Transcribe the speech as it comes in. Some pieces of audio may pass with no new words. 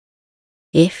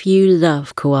If you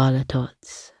love Koala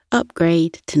Tots,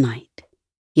 upgrade tonight.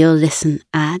 You'll listen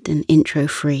ad and intro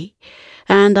free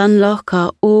and unlock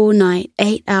our all-night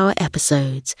 8-hour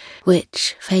episodes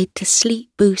which fade to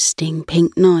sleep-boosting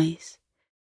pink noise.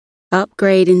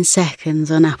 Upgrade in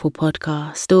seconds on Apple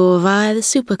Podcast or via the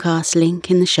Supercast link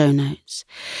in the show notes.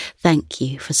 Thank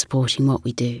you for supporting what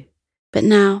we do. But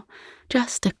now,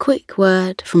 just a quick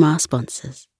word from our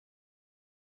sponsors.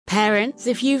 Parents,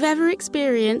 if you've ever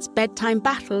experienced bedtime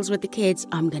battles with the kids,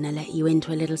 I'm going to let you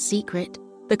into a little secret.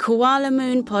 The Koala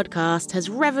Moon podcast has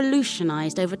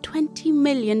revolutionised over 20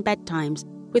 million bedtimes,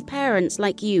 with parents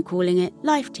like you calling it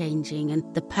life-changing and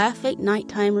the perfect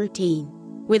nighttime routine.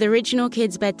 With original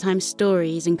kids' bedtime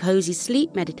stories and cosy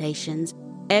sleep meditations,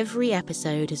 every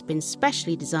episode has been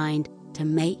specially designed to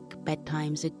make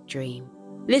bedtimes a dream.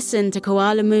 Listen to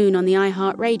Koala Moon on the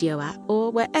iHeartRadio app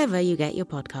or wherever you get your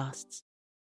podcasts.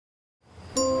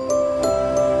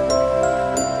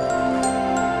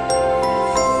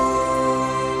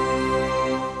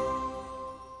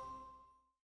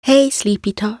 Hey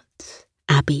Sleepy Tots,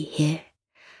 Abby here.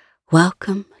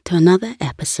 Welcome to another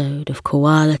episode of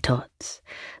Koala Tots,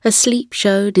 a sleep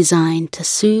show designed to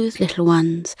soothe little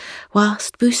ones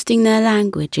whilst boosting their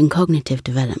language and cognitive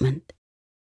development.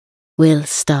 We'll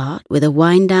start with a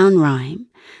wind-down rhyme,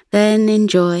 then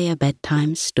enjoy a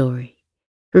bedtime story,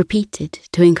 repeated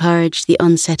to encourage the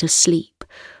onset of sleep,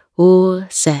 all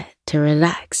set to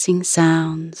relaxing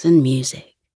sounds and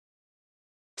music.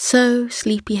 So,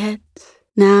 sleepyheads,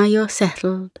 now you're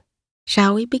settled,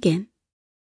 shall we begin?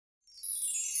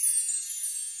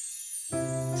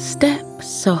 Step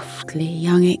softly,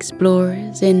 young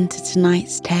explorers, into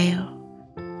tonight's tale,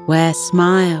 where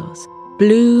smiles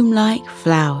bloom like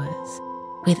flowers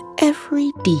with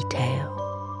every detail.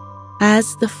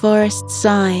 As the forest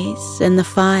sighs and the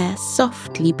fire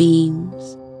softly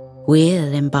beams,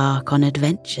 we'll embark on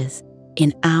adventures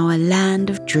in our land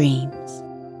of dreams.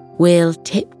 We'll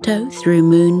tiptoe through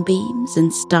moonbeams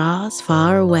and stars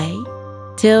far away,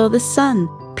 till the sun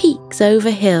peeks over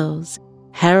hills,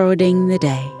 heralding the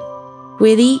day.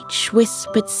 With each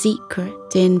whispered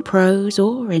secret in prose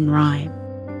or in rhyme,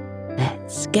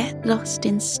 let's get lost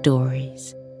in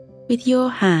stories with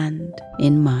your hand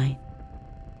in mine.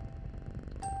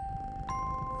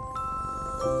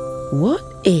 What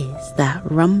is that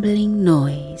rumbling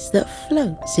noise that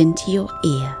floats into your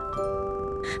ear?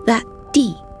 That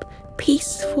deep,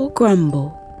 peaceful grumble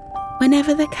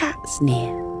whenever the cat's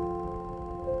near?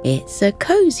 It's a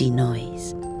cosy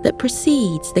noise that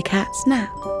precedes the cat's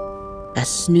nap, a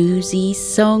snoozy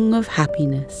song of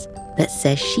happiness that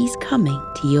says she's coming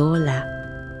to your lap.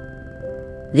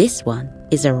 This one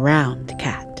is a round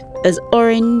cat, as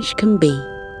orange can be,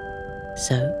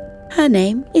 so her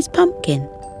name is Pumpkin.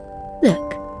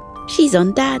 Look, she's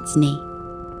on Dad's knee.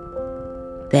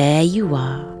 There you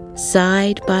are,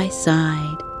 side by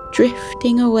side,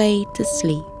 drifting away to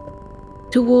sleep,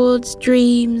 towards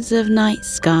dreams of night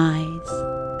skies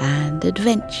and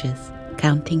adventures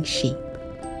counting sheep.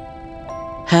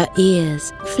 Her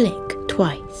ears flick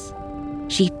twice,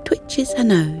 she twitches her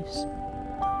nose,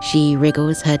 she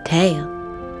wriggles her tail,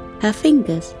 her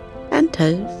fingers and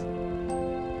toes.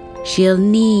 She'll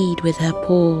knead with her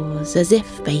paws as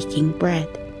if baking bread,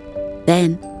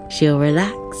 then she'll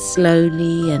relax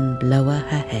slowly and lower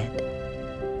her head.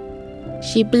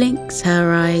 She blinks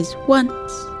her eyes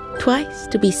once, twice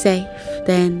to be safe,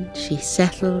 then she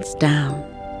settles down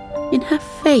in her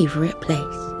favourite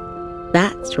place.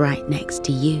 That's right next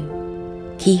to you,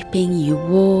 keeping you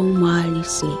warm while you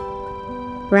sleep,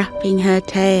 wrapping her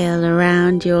tail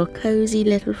around your cosy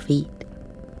little feet.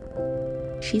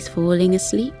 She's falling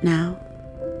asleep now,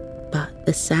 but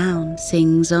the sound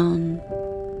sings on,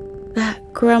 that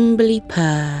grumbly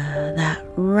purr, that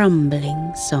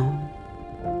rumbling song.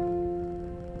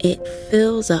 It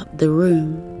fills up the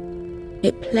room,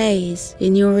 it plays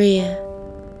in your ear,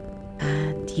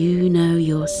 and you know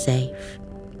you're safe,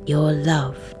 you're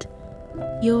loved,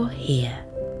 you're here.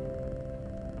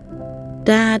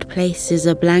 Dad places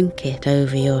a blanket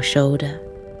over your shoulder.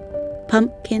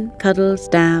 Pumpkin cuddles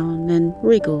down and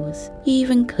wriggles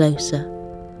even closer.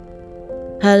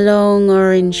 Her long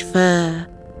orange fur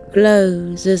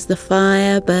glows as the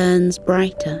fire burns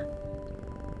brighter.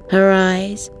 Her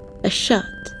eyes are shut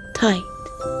tight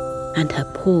and her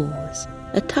paws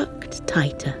are tucked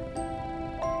tighter.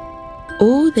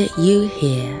 All that you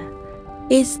hear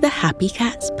is the happy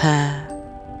cat's purr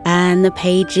and the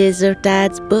pages of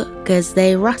Dad's book as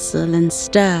they rustle and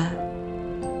stir.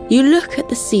 You look at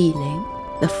the ceiling,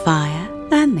 the fire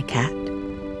and the cat.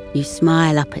 You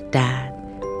smile up at Dad,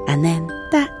 and then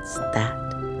that's that.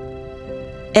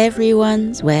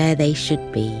 Everyone's where they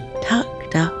should be, tucked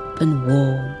and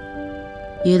warm.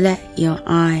 You let your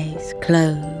eyes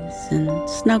close and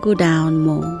snuggle down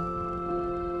more.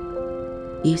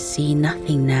 You see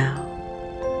nothing now,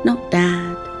 not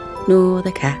Dad nor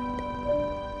the cat,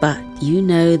 but you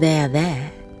know they are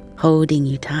there, holding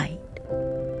you tight.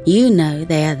 You know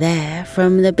they are there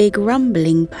from the big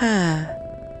rumbling purr,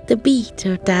 the beat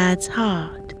of Dad's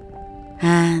heart,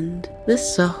 and the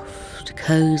soft,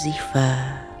 cozy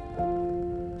fur.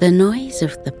 The noise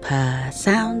of the purr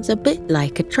sounds a bit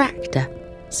like a tractor,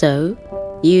 so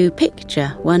you picture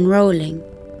one rolling,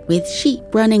 with sheep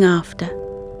running after.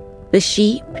 The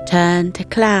sheep turn to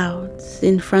clouds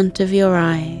in front of your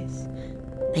eyes.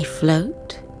 They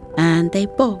float and they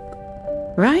bob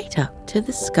right up to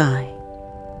the sky.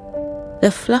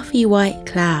 The fluffy white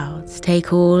clouds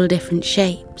take all different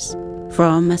shapes,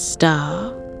 from a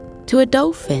star to a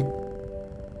dolphin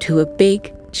to a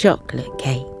big chocolate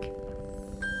cake.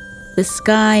 The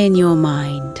sky in your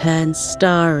mind turns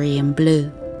starry and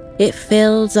blue. It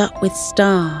fills up with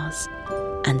stars,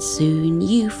 and soon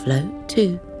you float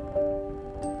too.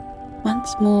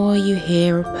 Once more you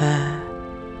hear a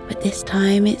purr, but this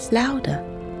time it's louder.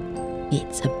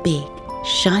 It's a big,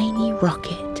 shiny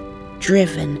rocket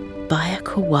driven by a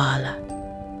koala.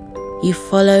 You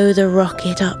follow the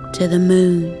rocket up to the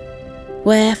moon,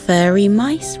 where furry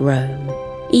mice roam,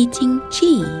 eating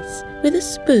cheese with a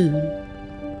spoon.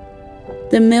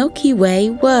 The Milky Way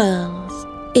whirls,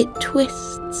 it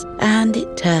twists and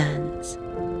it turns,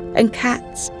 and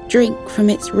cats drink from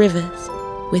its rivers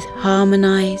with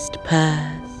harmonized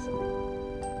purrs.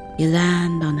 You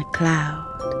land on a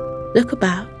cloud, look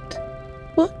about,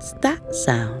 what's that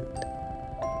sound?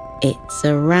 It's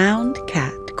a round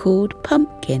cat called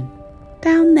Pumpkin,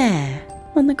 down there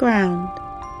on the ground.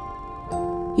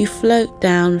 You float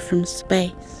down from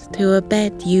space to a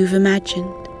bed you've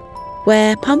imagined,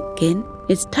 where Pumpkin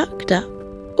is tucked up,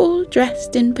 all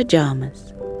dressed in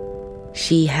pajamas.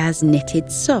 She has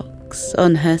knitted socks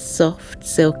on her soft,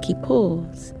 silky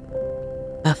paws,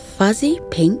 a fuzzy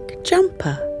pink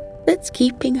jumper that's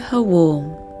keeping her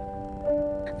warm.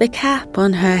 The cap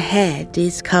on her head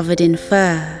is covered in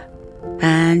fur,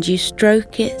 and you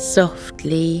stroke it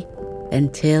softly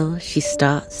until she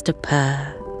starts to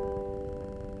purr.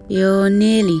 You're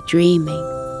nearly dreaming,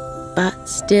 but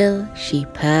still she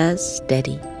purrs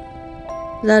steady,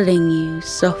 lulling you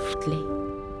softly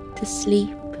to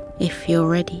sleep if you're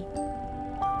ready.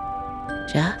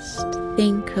 Just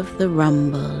think of the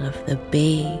rumble of the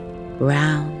big,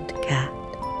 round cat,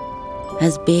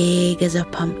 as big as a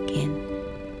pumpkin,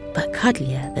 but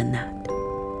cuddlier than that.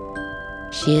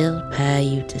 She'll purr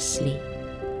you to sleep,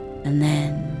 and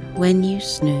then when you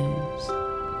snooze,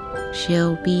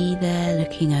 she'll be there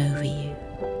looking over you,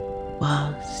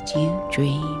 whilst you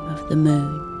dream of the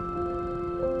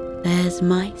moon. There's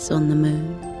mice on the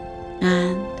moon,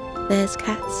 and there's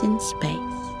cats in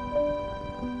space,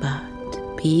 but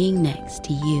being next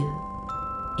to you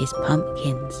is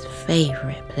Pumpkin's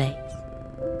favourite place.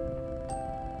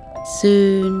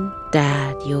 Soon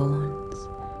Dad yawns,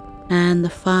 and the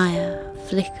fire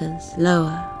flickers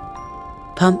lower.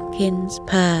 Pumpkin's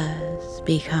purrs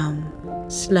become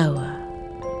slower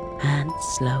and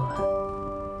slower.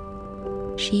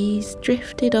 She's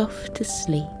drifted off to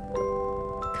sleep,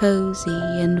 cozy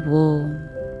and warm.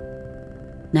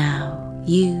 Now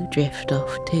you drift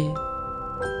off too.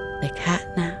 The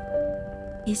catnap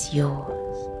is yours.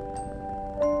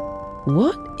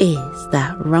 What is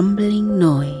that rumbling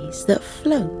noise that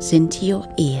floats into your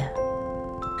ear?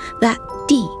 That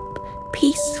deep,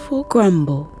 peaceful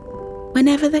grumble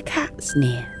whenever the cat's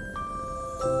near?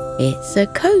 It's a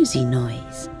cozy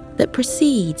noise that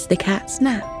precedes the cat's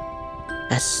nap,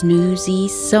 a snoozy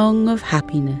song of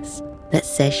happiness that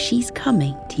says she's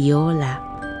coming to your lap.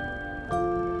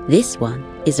 This one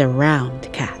is a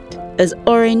round cat, as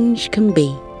orange can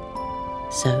be.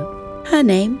 So her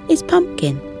name is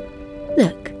Pumpkin.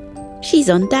 Look, she's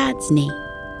on Dad's knee.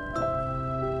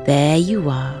 There you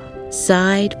are,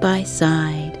 side by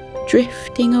side,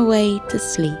 drifting away to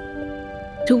sleep,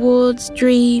 towards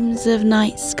dreams of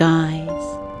night skies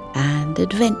and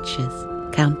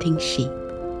adventures counting sheep.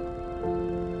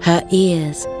 Her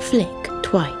ears flick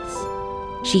twice.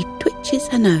 She twitches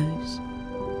her nose.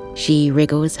 She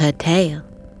wriggles her tail,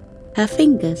 her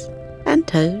fingers and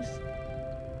toes.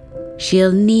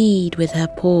 She'll knead with her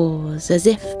paws as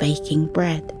if baking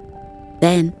bread.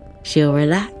 Then she'll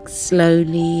relax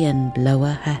slowly and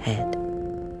lower her head.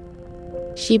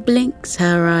 She blinks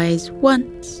her eyes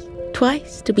once,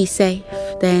 twice to be safe,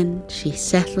 then she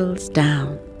settles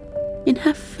down in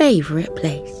her favourite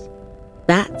place.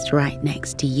 That's right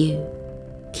next to you,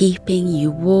 keeping you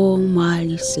warm while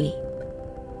you sleep.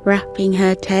 wrapping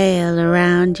her tail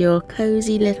around your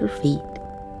cozy little feet.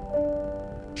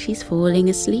 She's falling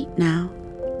asleep now,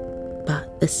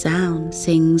 but the sound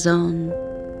sings on.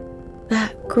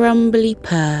 That grumbly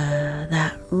purr,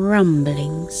 that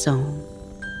rumbling song.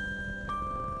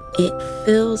 It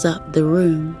fills up the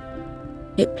room,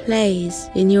 it plays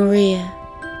in your ear,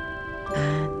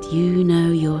 and you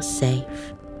know you're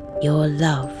safe, you're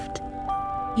loved,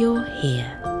 you're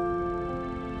here.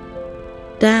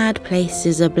 Dad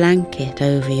places a blanket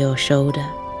over your shoulder.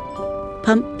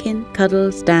 Pumpkin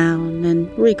cuddles down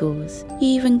and wriggles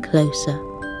even closer.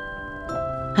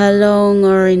 Her long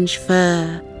orange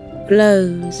fur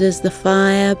glows as the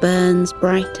fire burns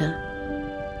brighter.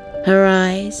 Her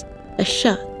eyes are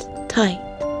shut tight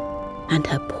and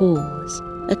her paws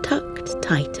are tucked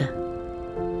tighter.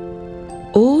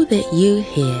 All that you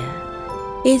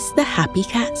hear is the happy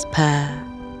cat's purr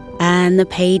and the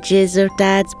pages of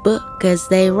Dad's book as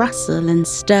they rustle and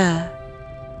stir.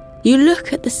 You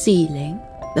look at the ceiling,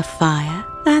 the fire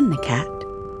and the cat.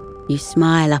 You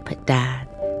smile up at Dad,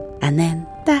 and then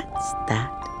that's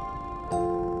that.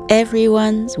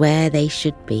 Everyone's where they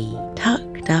should be,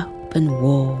 tucked up and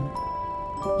warm.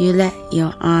 You let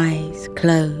your eyes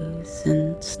close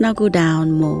and snuggle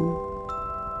down more.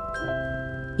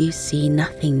 You see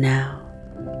nothing now,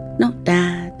 not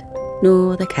Dad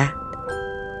nor the cat,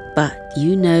 but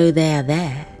you know they are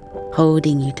there,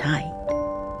 holding you tight.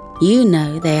 You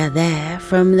know they are there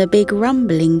from the big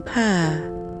rumbling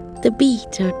purr, the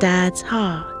beat of Dad's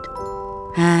heart,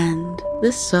 and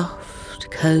the soft,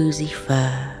 cozy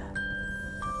fur.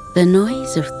 The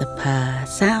noise of the purr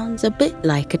sounds a bit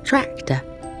like a tractor,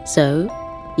 so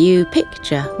you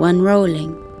picture one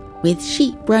rolling, with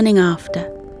sheep running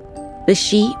after. The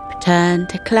sheep turn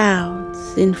to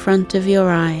clouds in front of your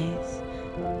eyes.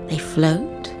 They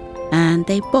float and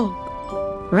they bob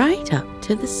right up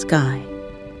to the sky.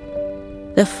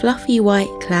 The fluffy white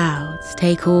clouds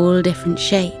take all different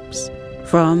shapes,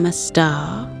 from a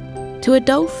star to a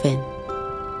dolphin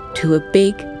to a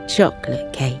big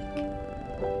chocolate cake.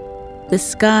 The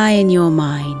sky in your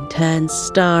mind turns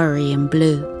starry and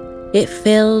blue. It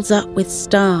fills up with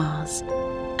stars,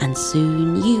 and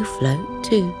soon you float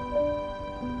too.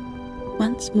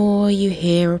 Once more you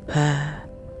hear a purr,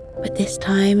 but this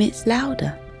time it's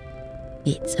louder.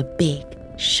 It's a big,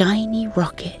 shiny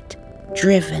rocket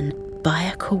driven by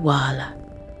a koala.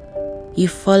 You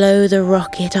follow the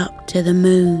rocket up to the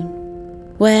moon,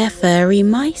 where furry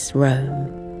mice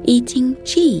roam, eating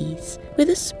cheese with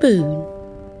a spoon.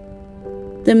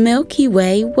 The Milky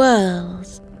Way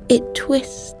whirls, it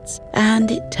twists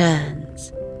and it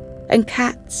turns, and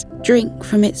cats drink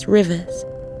from its rivers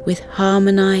with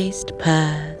harmonized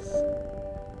purrs.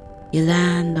 You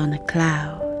land on a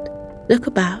cloud, look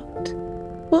about.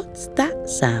 What's that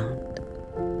sound?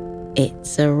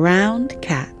 It's a round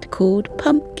cat called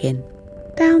Pumpkin,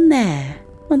 down there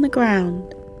on the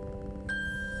ground.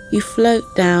 You float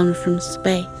down from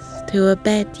space to a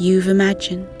bed you've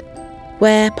imagined,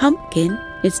 where Pumpkin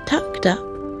is tucked up,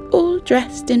 all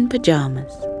dressed in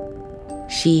pajamas.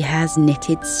 She has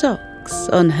knitted socks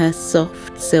on her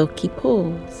soft, silky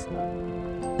paws,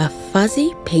 a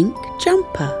fuzzy pink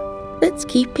jumper that's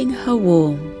keeping her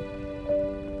warm.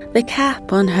 The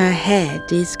cap on her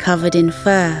head is covered in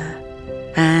fur,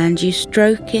 and you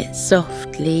stroke it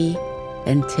softly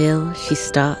until she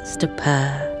starts to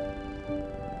purr.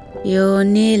 You're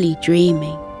nearly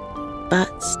dreaming,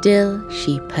 but still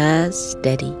she purrs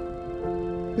steady,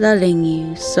 lulling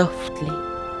you softly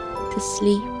to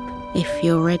sleep if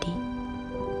you're ready.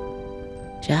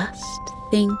 Just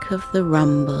think of the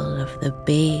rumble of the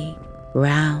big,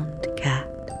 round cat,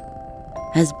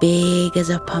 as big as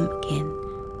a pumpkin,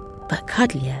 but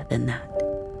cuddlier than that.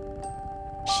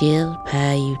 She'll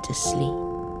purr you to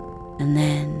sleep, and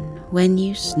then when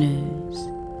you snooze,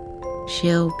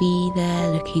 she'll be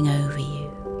there looking over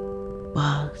you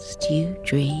whilst you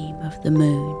dream of the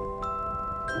moon.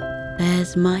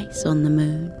 There's mice on the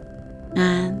moon,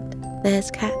 and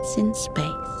there's cats in space,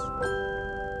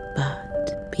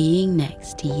 but being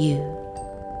next to you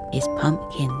is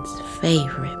Pumpkin's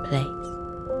favourite place.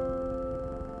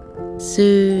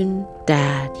 Soon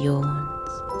Dad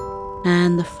yawns,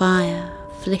 and the fire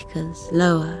flickers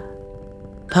lower.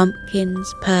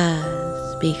 Pumpkin's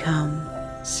purrs become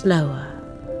slower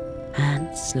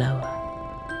and slower.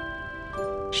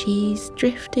 She's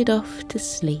drifted off to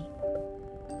sleep,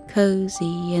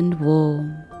 cozy and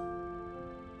warm.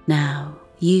 Now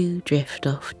you drift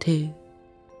off too.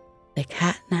 The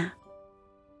catnap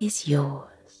is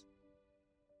yours.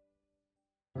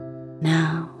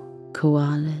 Now,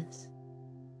 koalas,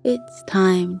 it's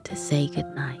time to say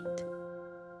goodnight.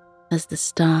 as the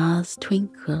stars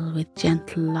twinkle with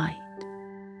gentle light.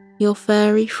 Your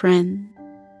furry friends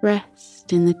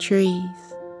rest in the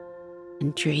trees,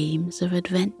 and dreams of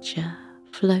adventure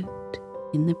float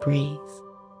in the breeze.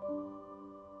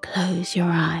 Close your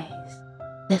eyes,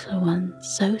 little one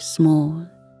so small.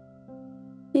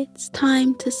 It's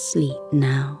time to sleep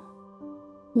now,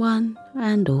 one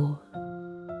and all.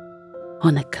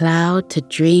 On a cloud to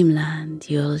dreamland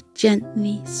you'll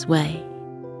gently sway.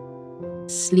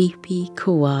 Sleepy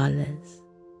koalas,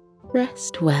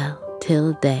 rest well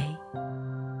till day.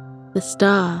 The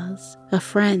stars are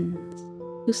friends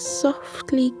who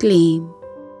softly gleam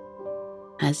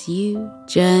as you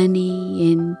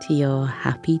journey into your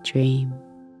happy dream.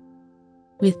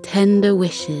 With tender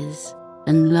wishes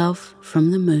and love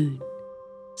from the moon,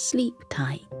 sleep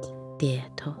tight, dear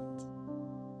tot.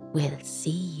 We'll see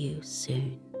you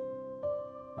soon.